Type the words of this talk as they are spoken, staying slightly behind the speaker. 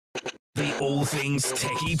All Things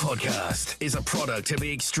Techie Podcast is a product of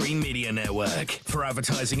the Extreme Media Network. For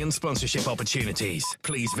advertising and sponsorship opportunities,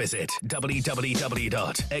 please visit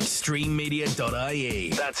www.extrememedia.ie.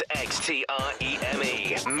 That's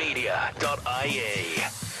XTREME media.ie.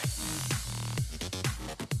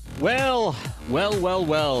 Well.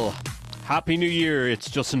 Happy New Year. It's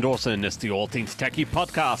Justin Dawson. It's the All Things Techie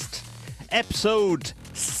Podcast, episode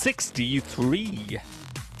 63.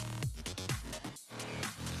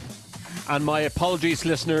 And my apologies,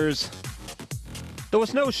 listeners. There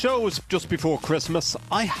was no shows just before Christmas.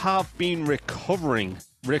 I have been recovering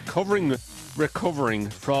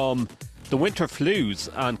from the winter flus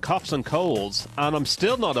and coughs and colds, and I'm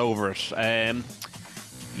still not over it.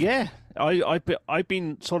 I've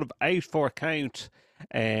been sort of out for account.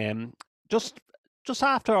 Just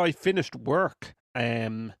after I finished work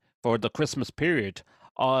for the Christmas period,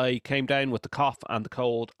 I came down with the cough and the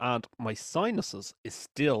cold, and my sinuses is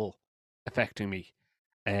still affecting me.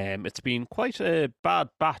 It's been quite a bad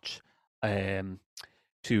batch to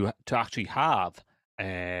actually have,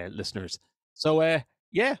 listeners. So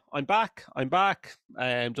I'm back. I'm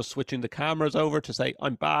just switching the cameras over to say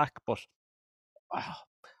I'm back, but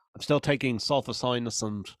I'm still taking sulfasinus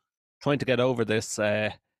and trying to get over this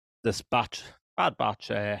bad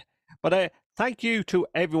batch. But thank you to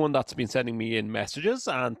everyone that's been sending me in messages,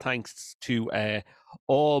 and thanks to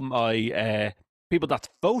all my people that's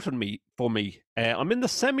voted for me. I'm in the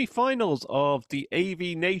semi-finals of the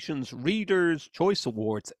AV Nations Readers' Choice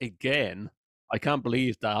Awards again. I can't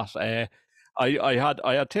believe that. I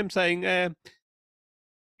had Tim saying,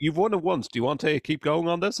 "You've won it once. Do you want to keep going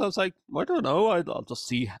on this?" I was like, "I don't know. I'll just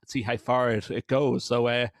see how far it goes."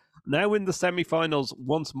 So now in the semi-finals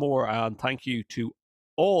once more, and thank you to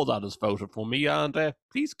all that has voted for me. And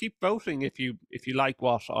please keep voting if you like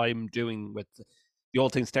what I'm doing with the All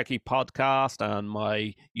Things Techie podcast and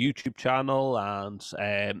my YouTube channel. And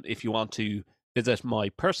if you want to visit my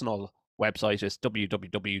personal website, it's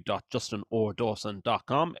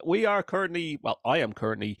www.justinordawson.com. I am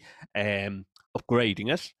currently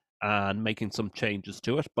upgrading it and making some changes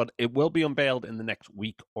to it, but it will be unveiled in the next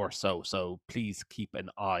week or so. So please keep an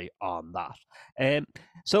eye on that.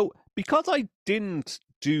 So because I didn't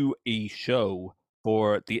do a show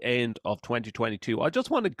for the end of 2022, I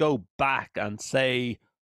just want to go back and say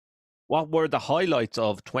what were the highlights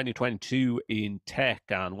of 2022 in tech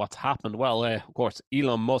and what's happened. Well, of course,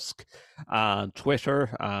 Elon Musk and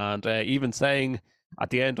Twitter, and even saying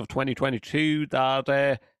at the end of 2022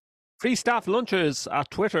 that free staff lunches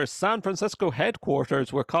at Twitter's San Francisco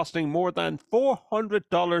headquarters were costing more than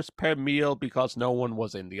 $400 per meal because no one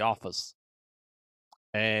was in the office.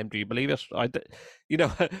 Do you believe it? I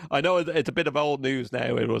know it's a bit of old news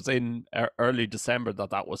now. It was in early December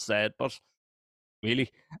that was said, but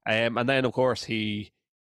really? And then, of course, he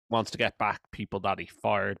wants to get back people that he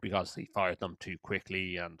fired because he fired them too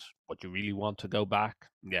quickly. And would you really want to go back?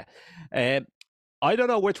 Yeah. I don't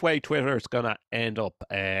know which way Twitter is going to end up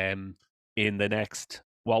in the next...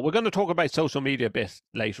 Well, we're going to talk about social media a bit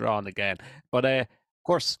later on again. But,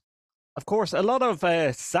 of course, a lot of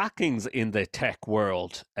sackings in the tech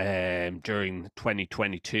world during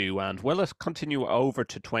 2022. And will it continue over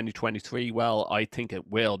to 2023? Well, I think it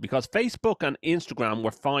will, because Facebook and Instagram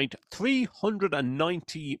were fined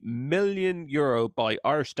 €390 million by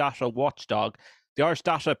Irish data watchdog. The Irish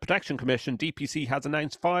Data Protection Commission, DPC, has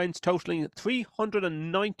announced fines totaling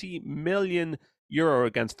 €390 million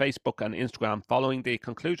against Facebook and Instagram following the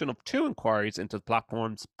conclusion of two inquiries into the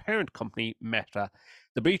platform's parent company, Meta.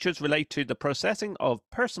 The breaches relate to the processing of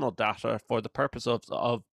personal data for the purpose of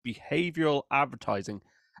behavioral advertising.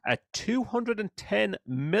 A €210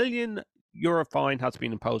 million fine has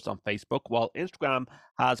been imposed on Facebook, while Instagram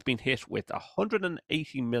has been hit with a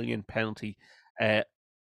 €180 million penalty.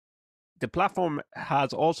 The platform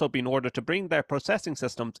has also been ordered to bring their processing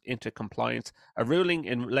systems into compliance. A ruling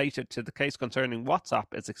related to the case concerning WhatsApp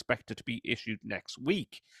is expected to be issued next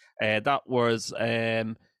week. That was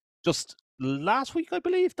just last week, I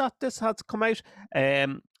believe, that this has come out.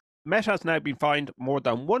 Meta has now been fined more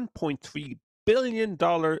than $1.3 billion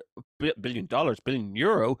by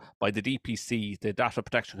the DPC, the Data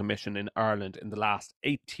Protection Commission in Ireland, in the last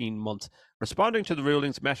 18 months. Responding to the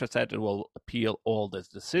rulings, Meta said it will appeal all the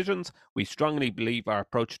decisions. We strongly believe our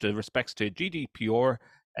approach to respects to GDPR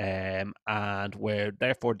and we're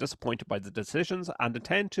therefore disappointed by the decisions and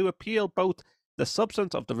intend to appeal both the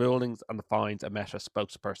substance of the rulings and the fines, a Meta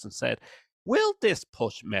spokesperson said. Will this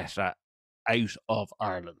push Meta out of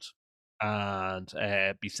Ireland and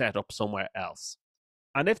be set up somewhere else?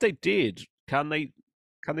 And if they did, can they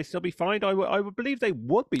still be fined? I would believe they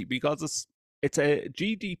would be, because it's a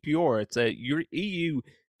GDPR, it's a EU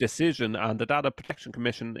decision, and the Data Protection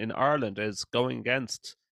Commission in Ireland is going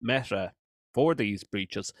against Meta for these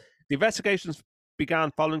breaches. The investigations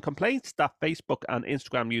began following complaints that Facebook and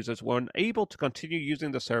Instagram users were unable to continue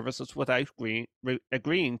using the services without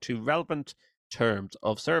agreeing to relevant terms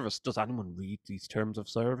of service. Does anyone read these terms of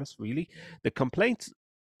service, really? The complaints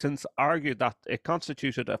argued that it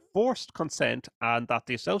constituted a forced consent and that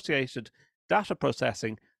the associated data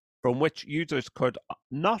processing from which users could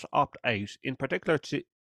not opt out, in particular to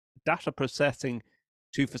data processing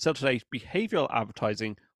to facilitate behavioral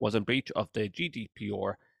advertising, was in breach of the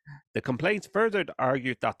GDPR. The complaints further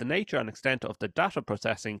argued that the nature and extent of the data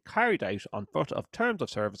processing carried out on foot of terms of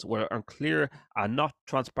service were unclear and not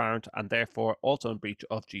transparent, and therefore also in breach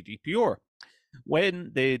of GDPR.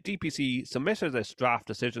 When the DPC submitted its draft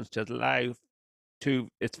decisions to allow to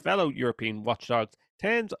its fellow European watchdogs,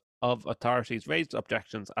 tens of authorities raised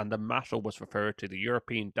objections, and the matter was referred to the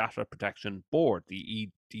European Data Protection Board, the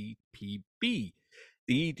EDPB.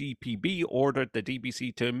 The EDPB ordered the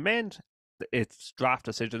DPC to amend its draft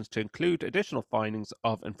decisions to include additional findings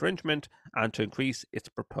of infringement and to increase its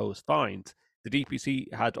proposed fines. The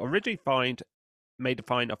DPC had originally made a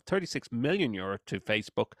fine of €36 million to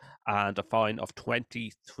Facebook and a fine of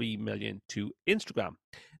 €23 million to Instagram.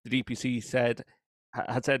 The DPC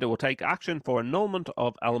had said it will take action for annulment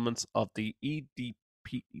of elements of the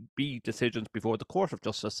EDPB decisions before the Court of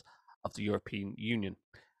Justice of the European Union.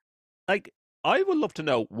 Like, I would love to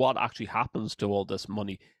know what actually happens to all this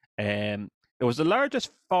money. It was the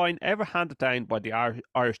largest fine ever handed down by the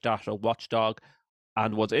Irish Data Watchdog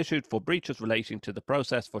and was issued for breaches relating to the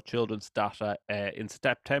process for children's data. In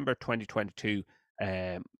September 2022,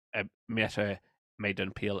 Meta made an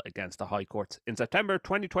appeal against the High Court. In September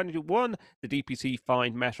 2021, the DPC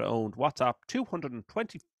fined Meta-owned WhatsApp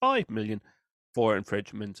 $225 million for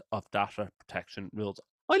infringement of data protection rules.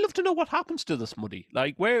 I love to know what happens to this money.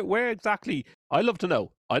 Like, where exactly? I love to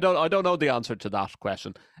know. I don't know the answer to that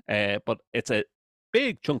question. But it's a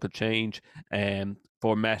big chunk of change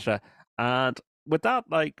for Meta. And with that,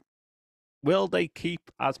 like, will they keep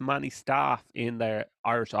as many staff in their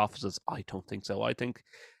Irish offices? I don't think so. I think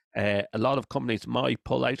a lot of companies might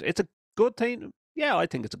pull out. It's a good thing. Yeah, I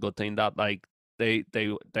think it's a good thing that like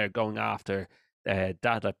they're going after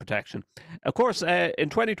data protection. Of course, in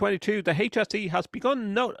 2022, the HSE has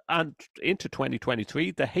begun and into 2023,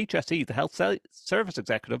 the HSE, the Health Service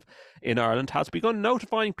Executive in Ireland, has begun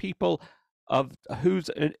notifying people of whose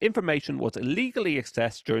information was illegally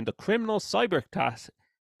accessed during the criminal cyber attack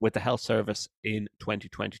with the health service in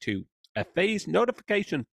 2022. A phased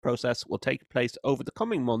notification process will take place over the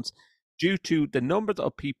coming months due to the numbers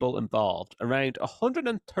of people involved. Around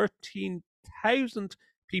 113,000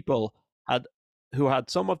 people who had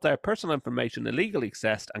some of their personal information illegally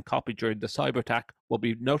accessed and copied during the cyber attack will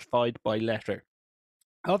be notified by letter.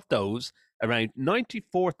 Of those, around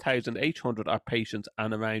 94,800 are patients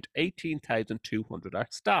and around 18,200 are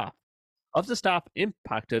staff. Of the staff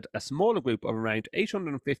impacted, a smaller group of around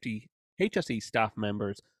 850 HSE staff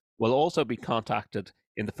members will also be contacted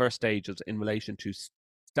in the first stages in relation to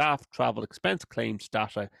staff travel expense claims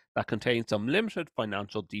data that contain some limited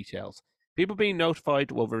financial details. People being notified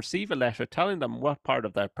will receive a letter telling them what part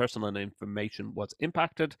of their personal information was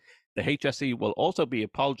impacted. The HSE will also be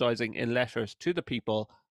apologising in letters to the people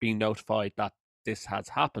being notified that this has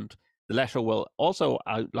happened. The letter will also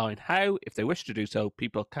outline how, if they wish to do so,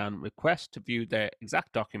 people can request to view their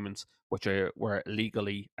exact documents which were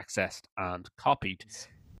legally accessed and copied.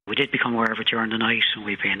 We did become aware of it during the night, and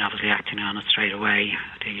we've been obviously acting on it straight away.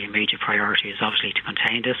 The immediate priority is obviously to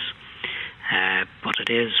contain this. But it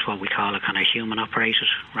is what we call a kind of human-operated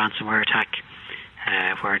ransomware attack,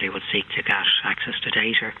 where they would seek to get access to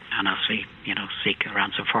data and obviously, seek a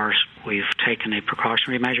ransom for it. We've taken a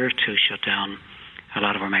precautionary measure to shut down a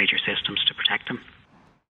lot of our major systems to protect them.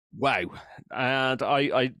 Wow. And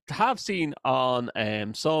I have seen on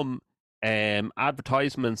some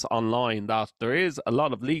advertisements online that there is a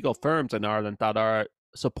lot of legal firms in Ireland that are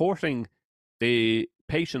supporting the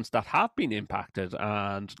patients that have been impacted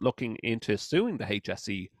and looking into suing the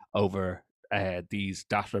HSE over these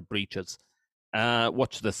data breaches.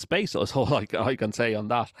 Watch the space is all I can say on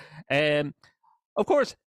that. Of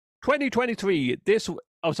course, 2023,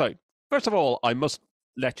 first of all, I must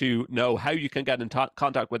let you know how you can get in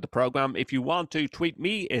contact with the program. If you want to tweet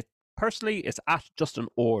me, personally, it's at Justin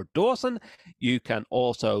or Dawson. You can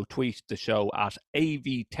also tweet the show at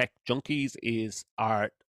AV Tech Junkies is our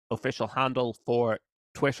official handle for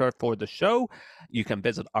Twitter for the show. You can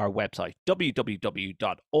visit our website,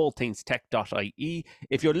 www.allthingstech.ie.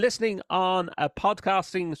 If you're listening on a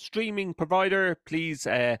podcasting streaming provider, please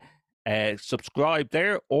subscribe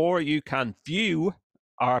there, or you can view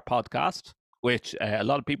our podcast, which a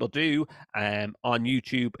lot of people do, on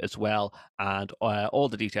YouTube as well, and all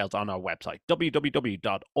the details on our website,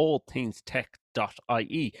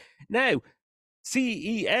 www.allthingstech.ie. Now,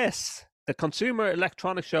 CES, the Consumer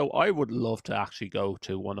Electronics Show. I would love to actually go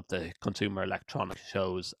to one of the consumer electronics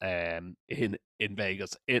shows in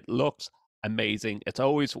Vegas. It looks amazing. It's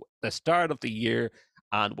always the start of the year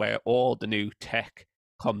and where all the new tech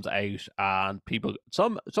comes out, and people,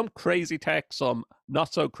 some crazy tech, some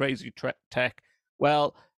not so crazy tech.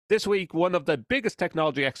 Well, this week, one of the biggest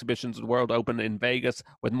technology exhibitions in the world opened in Vegas,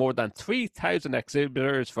 with more than 3,000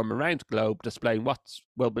 exhibitors from around the globe displaying what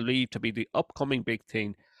will believe to be the upcoming big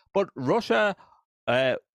thing. But Russia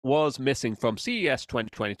was missing from CES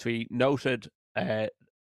 2023, noted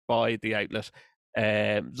by the outlet.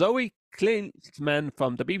 Zoe Klinsmann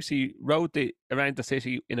from the BBC rode around the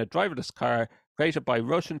city in a driverless car created by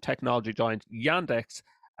Russian technology giant Yandex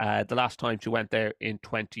the last time she went there in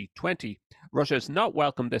 2020. Russia is not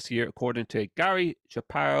welcome this year, according to Gary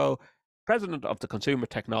Chaparro, president of the Consumer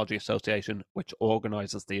Technology Association, which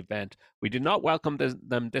organizes the event. We did not welcome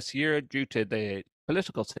them this year due to the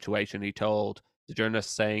political situation, he told the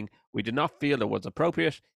journalist, saying, "We did not feel it was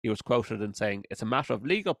appropriate." He was quoted in saying, "It's a matter of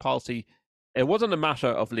legal policy. It wasn't a matter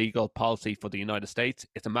of legal policy for the United States.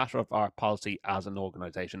 It's a matter of our policy as an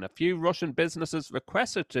organization." A few Russian businesses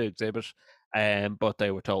requested to exhibit, but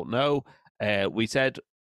they were told no. We said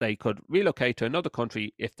they could relocate to another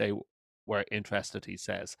country if they were interested, he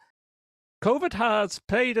says. COVID has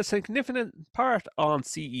played a significant part on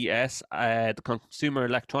CES, the Consumer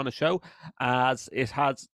Electronics Show, as it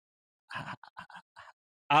has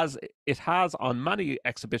on many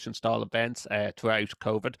exhibition-style events throughout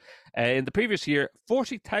COVID. In the previous year,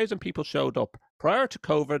 40,000 people showed up. Prior to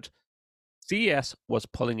COVID, CES was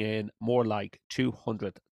pulling in more like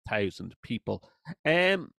 200,000 people.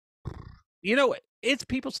 Is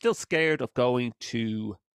people still scared of going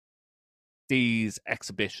to these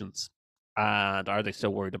exhibitions? And are they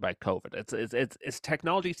still worried about COVID? Is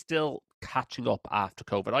technology still catching up after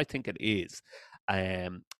COVID? I think it is.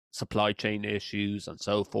 Supply chain issues and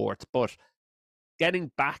so forth, but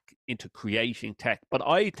getting back into creating tech. But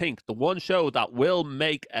I think the one show that will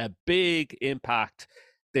make a big impact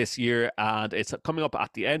this year, and it's coming up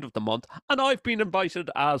at the end of the month, and I've been invited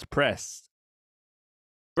as press.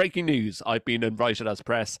 Breaking news, I've been invited as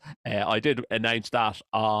press. I did announce that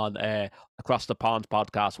on Across the Pond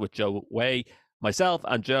podcast with Joe Way. Myself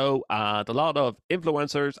and Joe and a lot of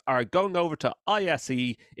influencers are going over to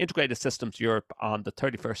ISE, Integrated Systems Europe, on the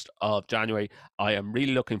 31st of January. I am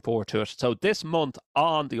really looking forward to it. So this month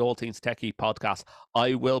on the All Things Techie podcast,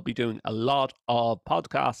 I will be doing a lot of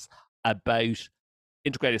podcasts about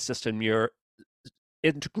Integrated Systems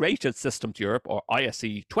Europe, or ISE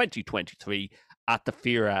 2023, at the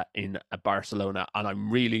FIRA in Barcelona, and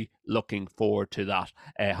I'm really looking forward to that.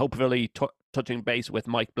 Hopefully touching base with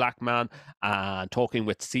Mike Blackman and talking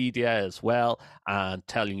with Cedia as well, and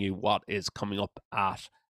telling you what is coming up at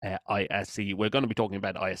ISE. We're going to be talking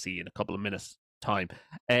about ISE in a couple of minutes' time.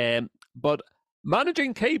 But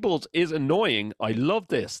managing cables is annoying. I love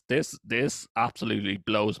this. This absolutely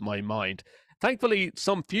blows my mind. Thankfully,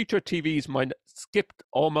 some future TVs might skip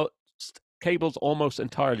cables almost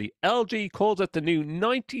entirely. LG calls it the new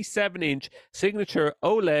 97-inch signature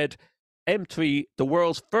OLED M3, the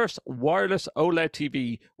world's first wireless OLED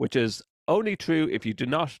TV, which is only true if you do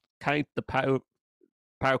not count the power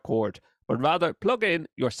cord, but rather plug in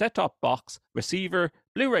your set-top box, receiver,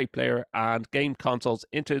 Blu-ray player, and game consoles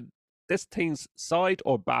into this thing's side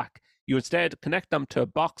or back. You instead connect them to a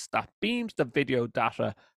box that beams the video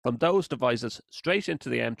data from those devices straight into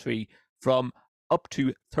the M3 from up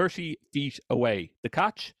to 30 feet away. The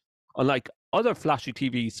catch? Unlike other flashy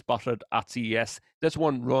TVs spotted at CES, this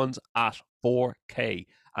one runs at 4K.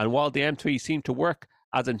 And while the M3 seemed to work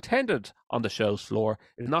as intended on the show's floor,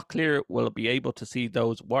 it is not clear will it be able to see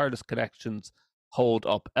those wireless connections hold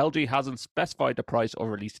up. LG hasn't specified the price or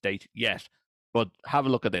release date yet, but have a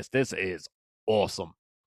look at this. This is awesome.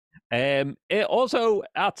 Also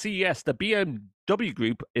at CES, the BMW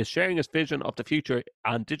Group is sharing its vision of the future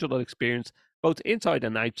and digital experience both inside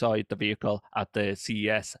and outside the vehicle at the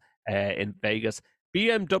CES in Vegas.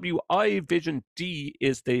 BMW iVision D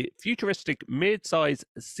is the futuristic mid-size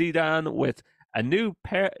sedan with a new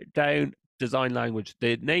pared-down design language.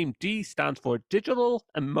 The name D stands for Digital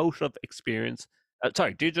Emotional Experience,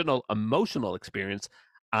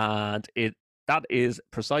 and that is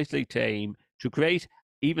precisely to aim to create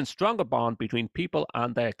even stronger bond between people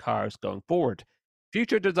and their cars going forward.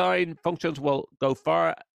 Future design functions will go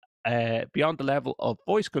far beyond the level of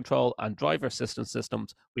voice control and driver assistance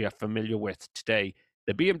systems we are familiar with today.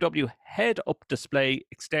 The BMW head-up display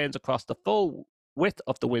extends across the full width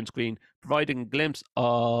of the windscreen, providing a glimpse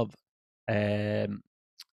of the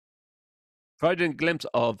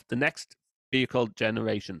next vehicle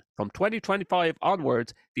generation. From 2025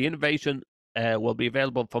 onwards, the innovation will be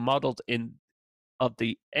available for models of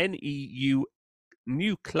the NEU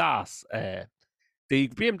new class. The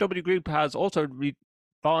BMW Group has also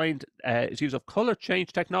refined its use of color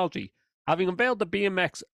change technology, having unveiled the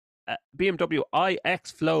BMW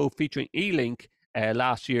iX Flow featuring E-Link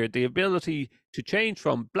last year. The ability to change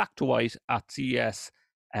from black to white at CES.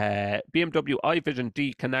 BMW iVision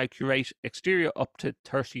D can now curate exterior up to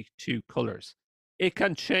 32 colors. It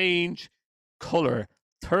can change color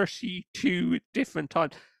 32 different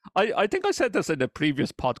times. I think I said this in a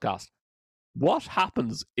previous podcast. What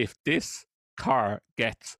happens if this car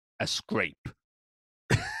gets a scrape?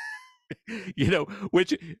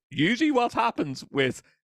 Which usually what happens with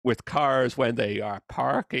cars when they are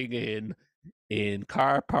parking in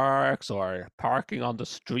car parks or parking on the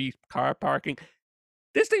street, car parking.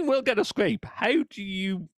 This thing will get a scrape. How do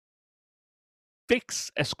you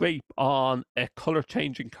fix a scrape on a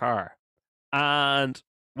color-changing car? And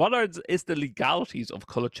what is the legalities of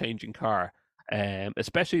color-changing car?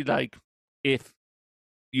 Especially like if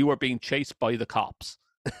you were being chased by the cops.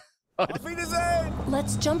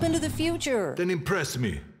 Let's jump into the future. Then impress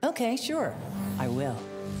me. Okay, sure. I will.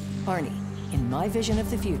 Arnie, in my vision of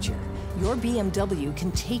the future, your BMW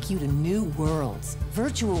can take you to new worlds,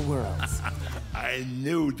 virtual worlds. I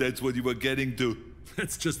knew that's what you were getting to.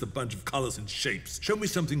 It's just a bunch of colors and shapes. Show me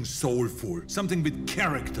something soulful, something with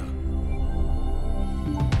character.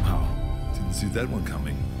 Wow, didn't see that one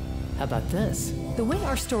coming. How about this? The way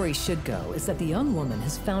our story should go is that the young woman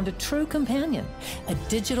has found a true companion, a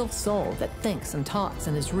digital soul that thinks and talks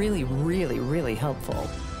and is really, really, really helpful.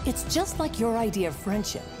 It's just like your idea of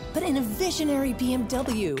friendship, but in a visionary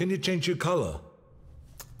BMW. Can you change your color?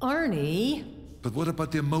 Arnie. But what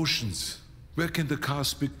about the emotions? Where can the car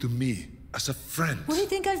speak to me as a friend? What do you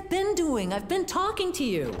think I've been doing? I've been talking to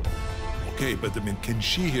you. Okay, but can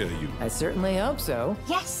she hear you? I certainly hope so.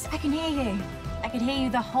 Yes, I can hear you. I could hear you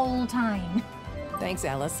the whole time. Thanks,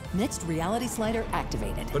 Alice. Mixed reality slider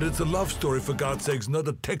activated. But it's a love story, for God's sakes, not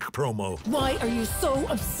a tech promo. Why are you so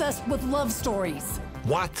obsessed with love stories?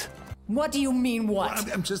 What? What do you mean, what? Well,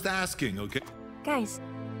 I'm just asking, okay? Guys,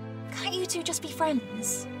 can't you two just be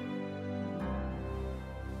friends?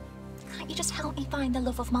 Can't you just help me find the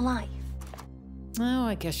love of my life? Oh,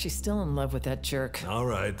 I guess she's still in love with that jerk. All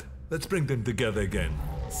right, let's bring them together again.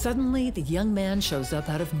 Suddenly, the young man shows up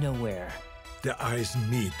out of nowhere. Their eyes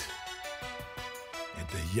meet, and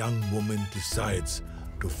the young woman decides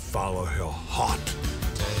to follow her heart.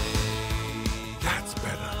 That's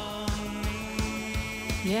better.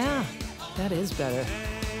 Yeah, that is better.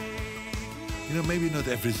 Maybe not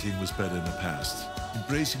everything was better in the past.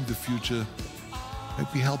 Embracing the future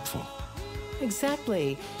might be helpful.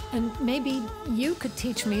 Exactly. And maybe you could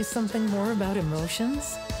teach me something more about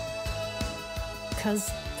emotions?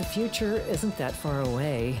 Because the future isn't that far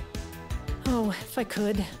away. Oh, if I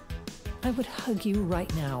could, I would hug you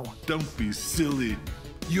right now. Don't be silly.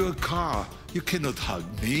 You're a car. You cannot hug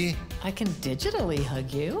me. I can digitally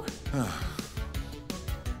hug you.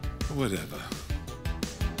 Whatever.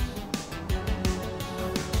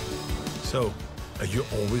 So, are you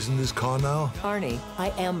always in this car now? Arnie, I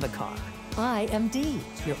am the car. I am Dee,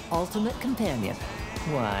 your ultimate companion.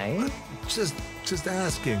 Why? Just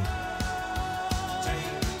asking.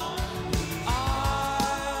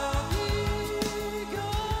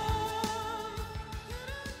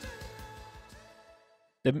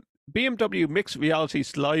 The BMW mixed reality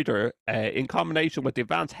slider, in combination with the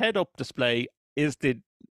advanced head-up display, is the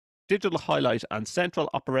digital highlight and central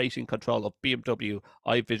operating control of BMW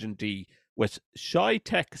iVision D. With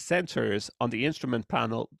ShyTech sensors on the instrument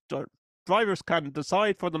panel, drivers can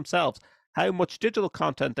decide for themselves how much digital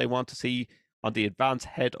content they want to see on the advanced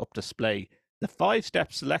head-up display. The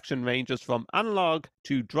 5-step selection ranges from analog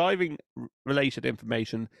to driving-related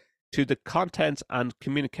information to the contents and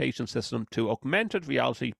communication system to augmented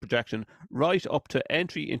reality projection, right up to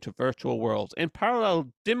entry into virtual worlds. In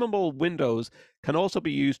parallel, dimmable windows can also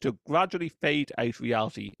be used to gradually fade out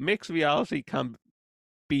reality. Mixed reality can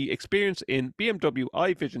be experienced in BMW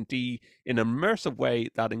iVision D in an immersive way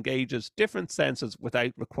that engages different senses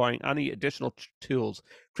without requiring any additional tools,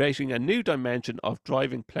 creating a new dimension of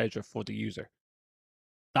driving pleasure for the user.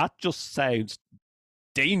 That just sounds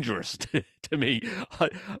dangerous to me.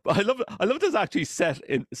 I love this actually set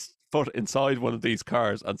foot inside one of these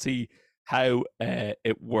cars and see how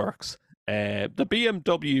it works. The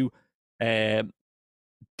BMW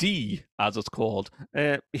D, as it's called,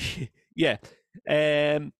 yeah,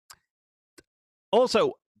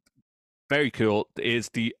 Also, very cool is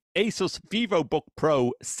the Asus VivoBook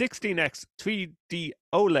Pro 16X 3D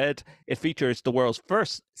OLED. It features the world's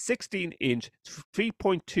first 16-inch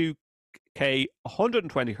 3.2K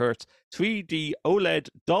 120Hz 3D OLED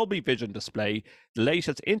Dolby Vision display, the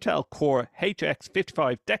latest Intel Core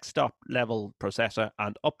HX55 desktop level processor,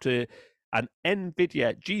 and up to an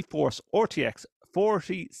NVIDIA GeForce RTX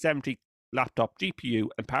 4070 laptop GPU,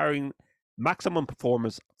 empowering maximum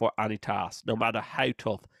performance for any task, no matter how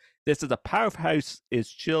tough. This is a powerhouse is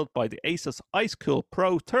chilled by the Asus IceCool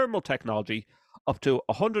Pro thermal technology, up to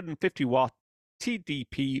 150 watt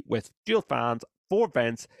TDP with dual fans, 4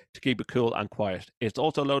 vents to keep it cool and quiet. It's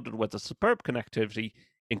also loaded with a superb connectivity,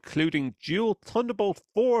 including dual Thunderbolt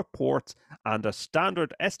 4 ports and a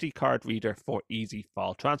standard SD card reader for easy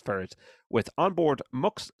file transfers. With onboard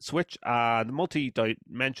MUX switch and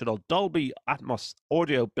multi-dimensional Dolby Atmos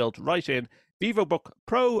audio built right in, VivoBook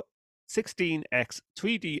Pro 16X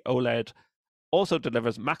 3D OLED also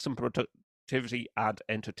delivers maximum productivity and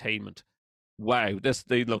entertainment. Wow, this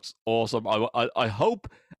thing looks awesome. I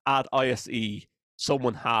hope at ISE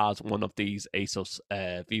someone has one of these Asus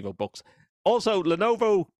VivoBooks. Also,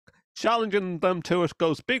 Lenovo challenging them to it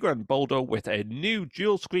goes bigger and bolder with a new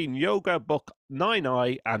dual-screen Yoga Book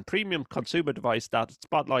 9i and premium consumer device that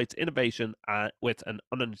spotlights innovation with an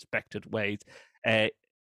unexpected ways.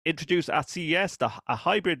 Introduced at CES, a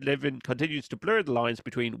hybrid living continues to blur the lines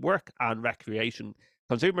between work and recreation.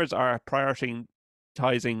 Consumers are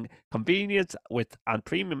prioritizing convenience and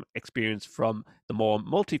premium experience from the more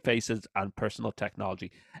multi-faces and personal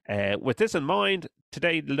technology. With this in mind,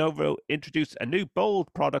 today Lenovo introduced a new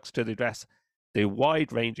bold products to address the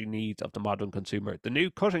wide-ranging needs of the modern consumer. The new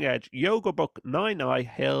cutting-edge Yoga Book 9i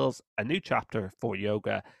hails a new chapter for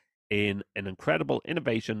yoga in an incredible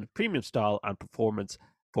innovation, premium style, and performance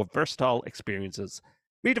for versatile experiences.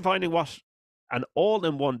 Redefining what an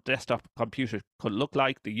all-in-one desktop computer could look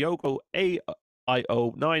like, the Yoga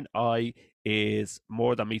AIO 9i is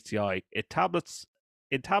more than meets the eye. In tablets,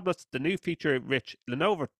 the new feature-rich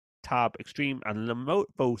Lenovo Tab Extreme and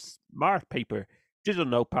Lenovo Smart Paper digital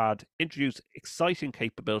notepad introduce exciting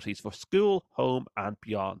capabilities for school, home, and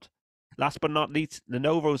beyond. Last but not least,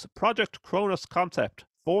 Lenovo's Project Kronos concept,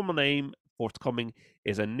 formal name forthcoming,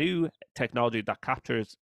 is a new technology that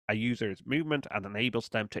captures a user's movement and enables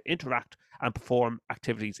them to interact and perform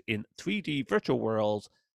activities in 3D virtual worlds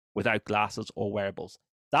without glasses or wearables.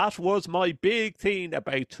 That was my big thing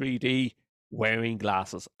about 3D, wearing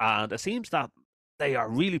glasses. And it seems that they are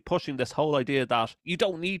really pushing this whole idea that you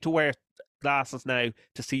don't need to wear glasses now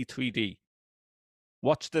to see 3D.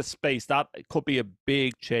 Watch this space. That could be a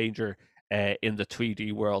big changer in the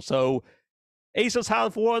 3D world. So Asus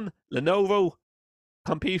have one, Lenovo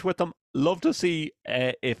compete with them. Love to see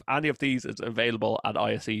if any of these is available at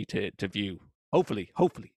ISE to view. Hopefully.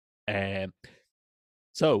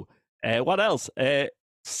 So what else?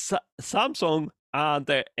 Samsung and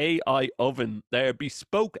their AI oven, their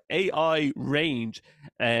bespoke AI range,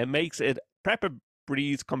 makes it Prepper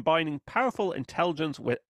Breeze, combining powerful intelligence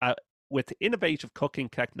with innovative cooking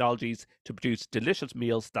technologies to produce delicious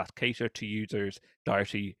meals that cater to users'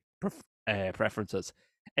 dietary preferences.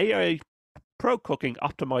 AI Pro Cooking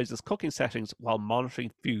optimizes cooking settings while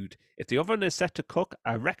monitoring food. If the oven is set to cook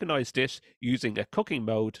a recognized dish using a cooking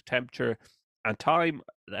mode, temperature, and time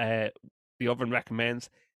the oven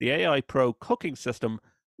recommends, the AI Pro Cooking system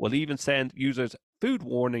will even send users food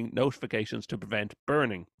warning notifications to prevent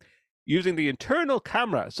burning. Using the internal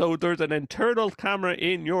camera, so there's an internal camera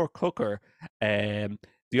in your cooker. The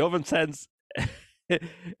oven sends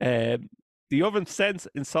the oven sense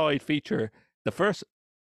inside feature, the first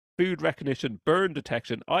food recognition burn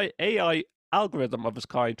detection AI algorithm of its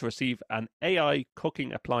kind to receive an AI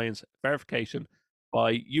cooking appliance verification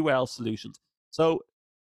by UL Solutions. So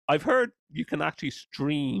I've heard you can actually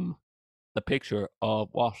stream the picture of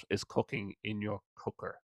what is cooking in your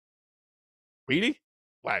cooker. Really?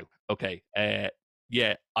 Wow. Okay.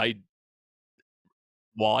 Yeah.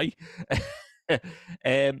 Why?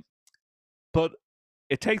 But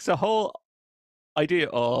it takes a whole idea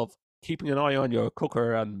of keeping an eye on your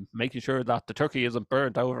cooker and making sure that the turkey isn't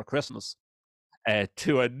burnt over Christmas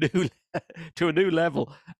to a new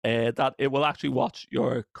level that it will actually watch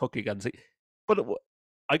your cooking and see. But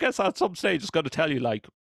I guess at some stage it's going to tell you, like,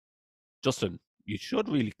 Justin, you should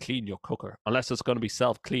really clean your cooker, unless it's going to be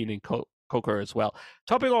self-cleaning cooker as well.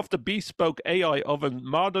 Topping off the bespoke AI oven,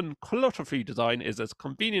 modern clutter-free design is a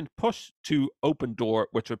convenient push-to-open door,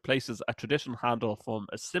 which replaces a traditional handle from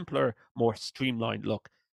a simpler, more streamlined look.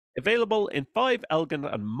 Available in 5 elegant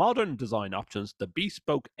and modern design options, the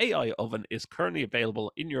bespoke AI oven is currently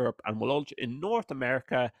available in Europe and will launch in North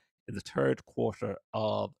America in the third quarter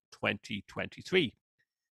of 2023.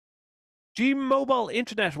 G-Mobile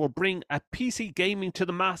Internet will bring a PC gaming to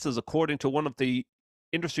the masses, according to one of the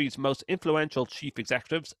industry's most influential chief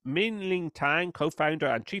executives. Min-Ling Tang, co-founder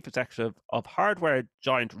and chief executive of hardware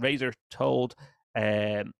giant Razer, told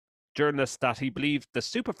journalists that he believes the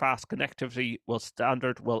super-fast connectivity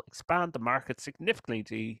standard will expand the market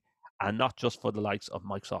significantly, and not just for the likes of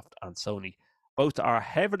Microsoft and Sony. Both are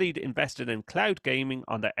heavily invested in cloud gaming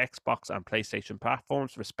on their Xbox and PlayStation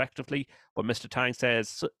platforms, respectively, but Mr. Tang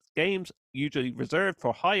says games usually reserved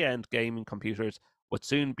for high-end gaming computers would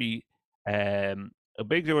soon be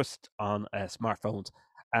ubiquitous on smartphones.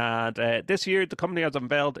 And this year, the company has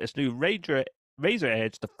unveiled its new Razer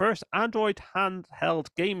Edge, the first Android handheld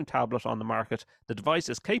gaming tablet on the market. The device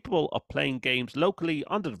is capable of playing games locally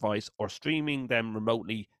on the device or streaming them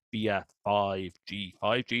remotely via 5G.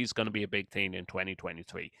 5G is going to be a big thing in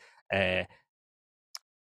 2023.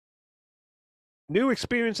 Media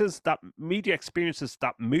experiences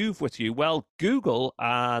that move with you. Well, Google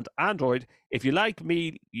and Android, if you like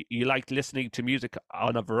me, you like listening to music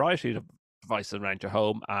on a variety of devices around your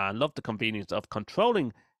home and love the convenience of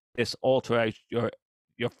controlling this all throughout your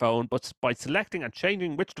phone, but by selecting and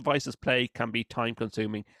changing which devices play can be time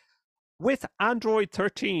consuming. With Android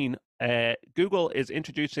 13, Google is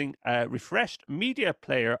introducing a refreshed media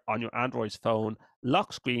player on your Android phone,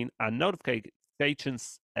 lock screen, and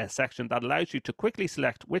notifications section that allows you to quickly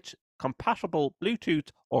select which compatible Bluetooth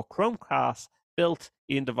or Chromecast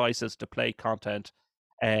built-in devices to play content,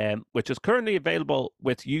 which is currently available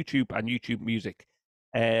with YouTube and YouTube Music.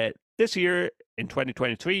 This year, in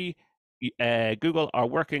 2023, Google are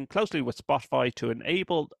working closely with Spotify to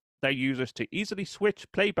enable their users to easily switch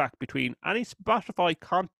playback between any Spotify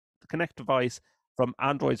Connect device from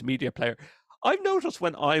Android's media player. I've noticed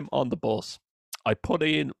when I'm on the bus, I put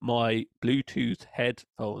in my Bluetooth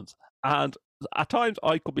headphones, and at times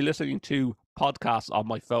I could be listening to podcasts on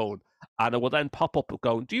my phone, and it will then pop up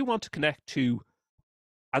going, do you want to connect to,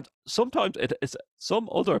 and sometimes it is some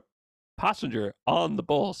other passenger on the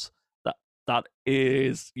bus that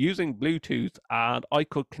is using Bluetooth, and I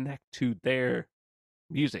could connect to their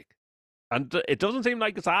music. And it doesn't seem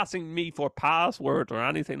like it's asking me for password or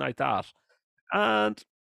anything like that. And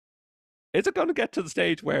is it going to get to the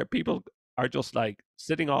stage where people are just like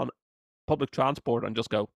sitting on public transport and just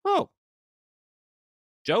go, oh,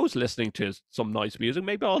 Joe's listening to some nice music,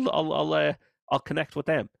 maybe I'll connect with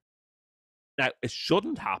them. Now, it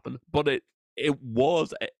shouldn't happen, but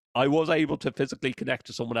I was able to physically connect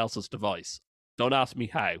to someone else's device. Don't ask me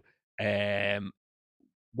how.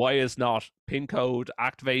 Why is not PIN code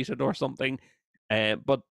activated or something?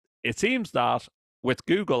 But it seems that with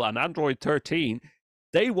Google and Android 13,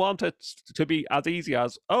 they want it to be as easy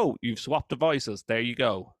as, oh, you've swapped devices, there you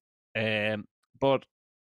go. But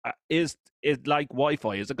is it like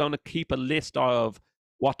Wi-Fi? Is it going to keep a list of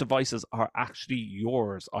what devices are actually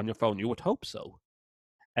yours on your phone? You would hope so.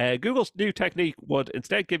 Google's new technique would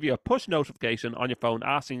instead give you a push notification on your phone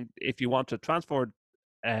asking if you want to transfer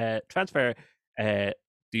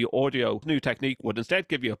the audio. New technique would instead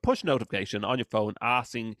give you a push notification on your phone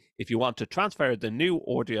asking if you want to transfer the new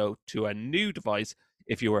audio to a new device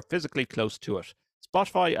if you are physically close to it.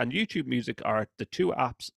 Spotify and YouTube Music are the two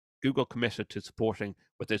apps Google committed to supporting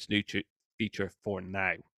with this new feature for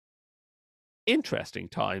now. Interesting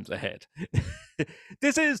times ahead.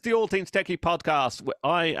 This is the All Things Techie podcast.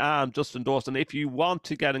 I am Justin Dawson. If you want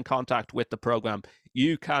to get in contact with the program,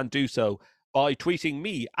 you can do so by tweeting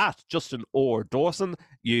me at Justin or Dawson.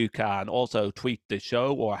 You can also tweet the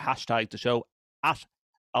show or hashtag the show at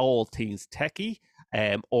All Things Techie,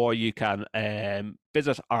 or you can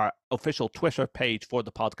visit our official Twitter page for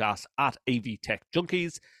the podcast at AV Tech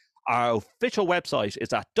Junkies. Our official website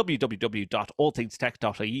is at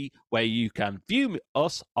www.allthingstech.ie, where you can view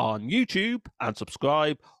us on YouTube and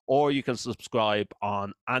subscribe, or you can subscribe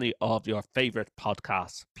on any of your favorite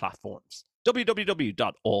podcast platforms.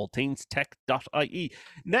 www.allthingstech.ie.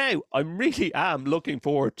 Now, I really am looking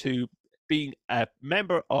forward to being a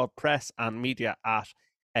member of press and media at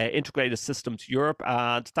Integrated Systems Europe,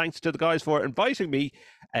 and thanks to the guys for inviting me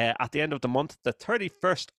at the end of the month, the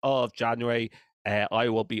 31st of January. I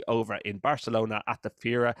will be over in Barcelona at the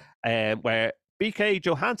Fira, where BK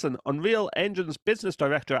Johansson, Unreal Engine's business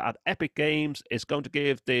director at Epic Games, is going to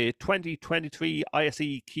give the 2023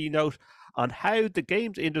 ISE keynote on how the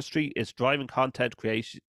games industry is driving content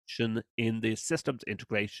creation in the systems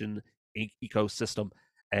integration ecosystem.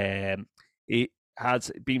 It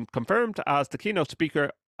has been confirmed as the keynote speaker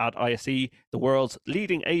at ISE, the world's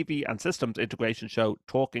leading AV and systems integration show,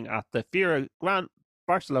 talking at the Fira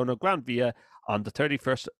Barcelona Gran Via on the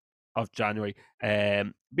 31st of January.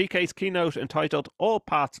 BK's keynote, entitled All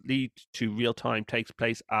Paths Lead to Real Time, takes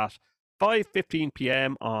place at 5:15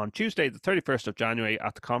 p.m. on Tuesday, the 31st of January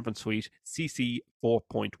at the conference suite CC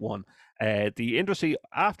 4.1. The industry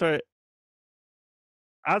after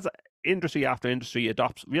industry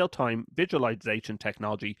adopts real-time visualization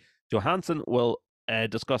technology, Johansson will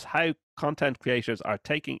discuss how content creators are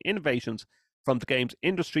taking innovations from the games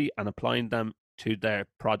industry and applying them to their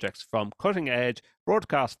projects, from cutting-edge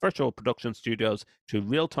broadcast virtual production studios to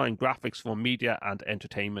real-time graphics for media and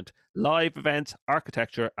entertainment, live events,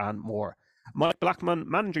 architecture, and more. Mike Blackman,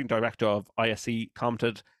 Managing Director of ISE,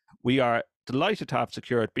 commented, "We are delighted to have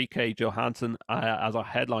secured BK Johansson as our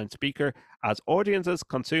headline speaker. As audiences,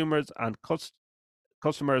 consumers, and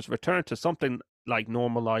customers return to something like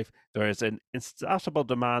normal life, there is an insatiable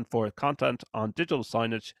demand for content on digital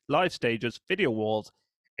signage, live stages, video walls,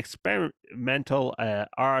 experimental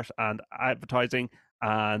art and advertising,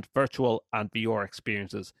 and virtual and VR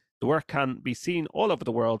experiences. The work can be seen all over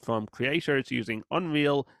the world from creators using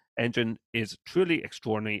Unreal Engine is truly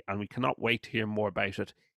extraordinary, and we cannot wait to hear more about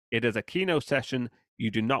it. It is a keynote session you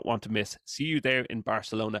do not want to miss. See you there in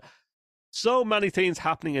Barcelona." So many things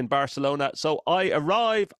happening in Barcelona. So I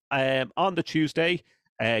arrive on the Tuesday,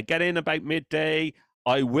 get in about midday.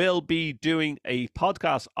 I will be doing a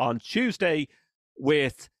podcast on Tuesday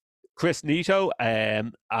with Chris Neto,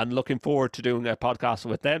 and looking forward to doing a podcast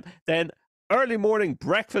with them. Then early morning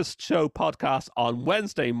breakfast show podcast on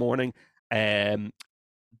Wednesday morning by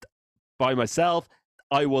myself.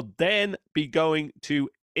 I will then be going to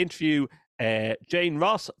interview Jane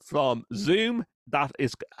Ross from Zoom. That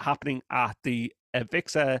is happening at the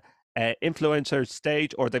Avixa influencer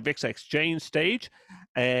stage, or the Avixa exchange stage.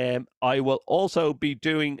 I will also be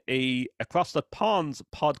doing a Across the Ponds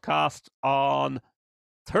podcast on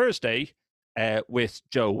Thursday with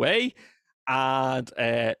Joe Way, and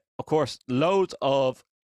of course loads of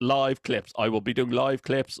live clips. I will be doing live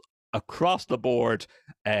clips across the board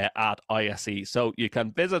at ISE, so you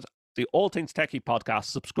can visit the All Things Techie podcast.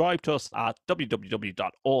 Subscribe to us at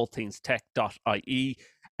www.allthingstech.ie.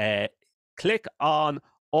 Click on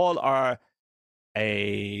all our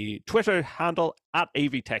Twitter handle at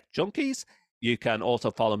AVTech Junkies. You can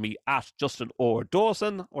also follow me at Justin or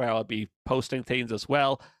Dawson, where I'll be posting things as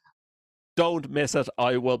well. Don't miss it.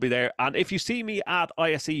 I will be there. And if you see me at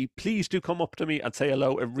ISE, please do come up to me and say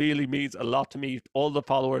hello. It really means a lot to me. All the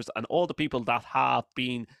followers and all the people that have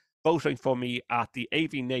been voting for me at the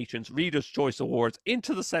AV Nations Readers' Choice Awards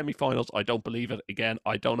into the semi-finals. I don't believe it. Again,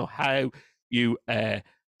 I don't know how you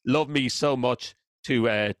love me so much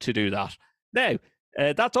to do that. Now,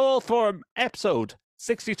 that's all for episode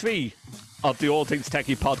 63 of the All Things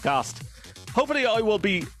Techie podcast. Hopefully I will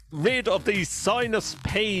be rid of these sinus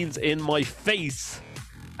pains in my face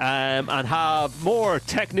and have more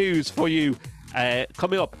tech news for you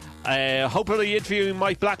coming up. Hopefully interviewing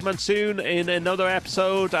Mike Blackman soon in another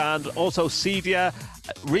episode, and also Cedia.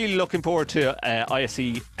 Really looking forward to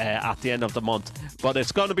ISE at the end of the month. But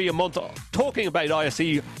it's going to be a month talking about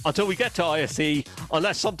ISE until we get to ISE,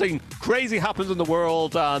 unless something crazy happens in the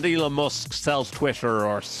world and Elon Musk sells Twitter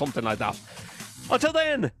or something like that. Until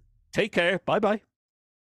then, take care. Bye-bye.